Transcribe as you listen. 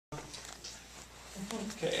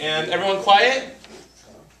Okay, and everyone quiet.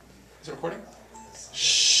 Is it recording?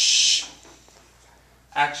 Shh.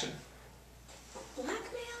 Action. Blackmail?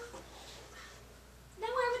 No,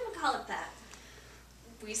 I wouldn't call it that.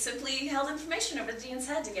 We simply held information over the dean's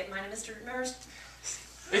head to get mine and Mr. Rimmer's...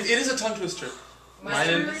 It is a tongue twister. Mine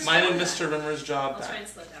and Mr. Rimmer's job back. I'll try and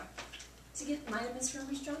slow down. To get mine and Mr.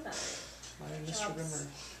 Rimmer's job back. Mine and Mr. Rimmer.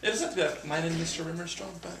 It doesn't have to be like mine and Mr. Rimmer's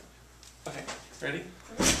job back. Okay, ready?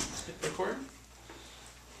 Hit record.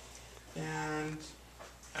 And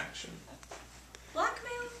action.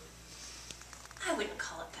 Blackmail? I wouldn't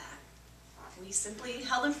call it that. We simply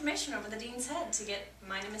held information over the dean's head to get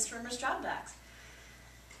mine and Mr. Rimmer's job back.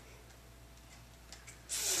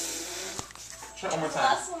 Try it one more time.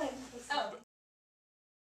 Last one. Oh.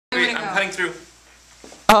 Wait, I'm cutting through.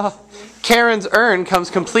 Karen's urn comes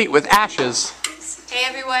complete with ashes. Hey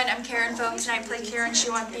everyone, I'm Karen Foams and I play Karen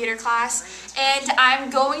Shu on theater class. And I'm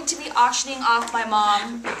going to be auctioning off my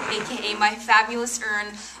mom, aka my fabulous urn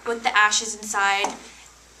with the ashes inside.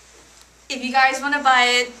 If you guys want to buy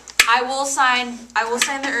it, I will sign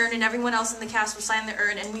the urn and everyone else in the cast will sign the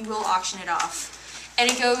urn and we will auction it off. And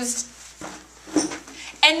it goes...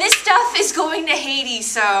 And this stuff is going to Haiti,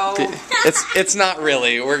 so... It's not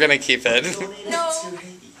really. We're going to keep it. No.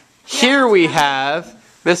 Here we have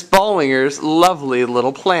Miss Ballwinger's lovely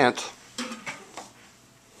little plant.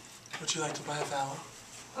 Would you like to buy a vowel?